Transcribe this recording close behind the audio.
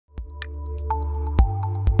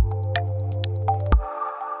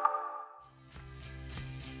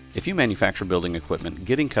If you manufacture building equipment,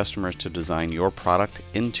 getting customers to design your product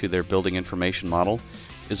into their building information model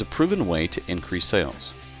is a proven way to increase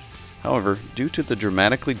sales. However, due to the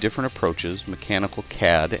dramatically different approaches mechanical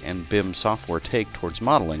CAD and BIM software take towards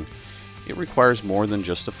modeling, it requires more than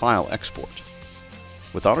just a file export.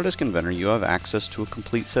 With Autodesk Inventor, you have access to a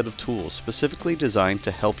complete set of tools specifically designed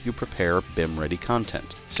to help you prepare BIM-ready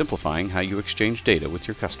content, simplifying how you exchange data with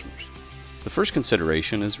your customers. The first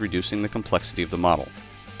consideration is reducing the complexity of the model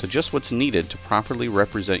to just what's needed to properly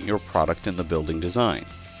represent your product in the building design.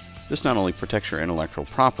 This not only protects your intellectual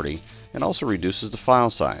property, it also reduces the file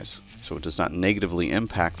size, so it does not negatively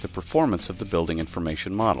impact the performance of the building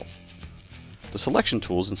information model. The selection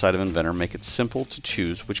tools inside of Inventor make it simple to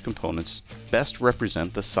choose which components best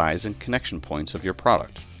represent the size and connection points of your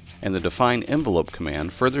product, and the Define Envelope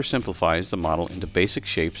command further simplifies the model into basic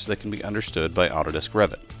shapes that can be understood by Autodesk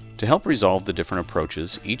Revit. To help resolve the different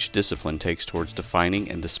approaches each discipline takes towards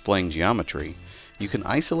defining and displaying geometry, you can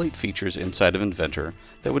isolate features inside of Inventor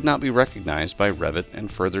that would not be recognized by Revit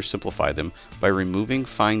and further simplify them by removing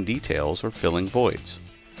fine details or filling voids,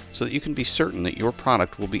 so that you can be certain that your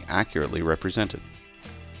product will be accurately represented.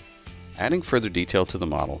 Adding further detail to the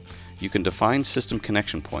model, you can define system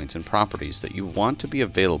connection points and properties that you want to be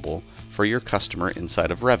available for your customer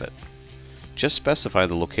inside of Revit. Just specify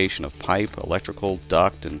the location of pipe, electrical,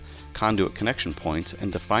 duct, and conduit connection points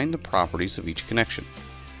and define the properties of each connection,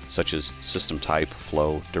 such as system type,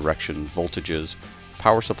 flow, direction, voltages,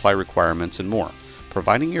 power supply requirements, and more,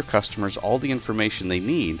 providing your customers all the information they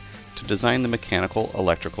need to design the mechanical,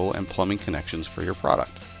 electrical, and plumbing connections for your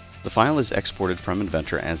product. The file is exported from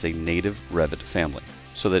Inventor as a native Revit family,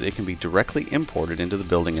 so that it can be directly imported into the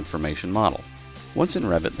building information model. Once in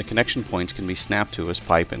Revit, the connection points can be snapped to as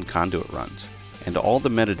pipe and conduit runs, and all the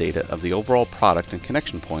metadata of the overall product and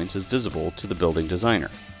connection points is visible to the building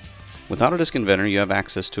designer. With Autodesk Inventor, you have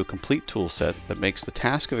access to a complete toolset that makes the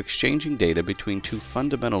task of exchanging data between two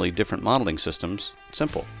fundamentally different modeling systems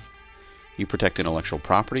simple. You protect intellectual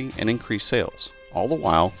property and increase sales, all the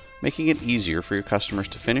while making it easier for your customers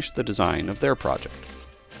to finish the design of their project.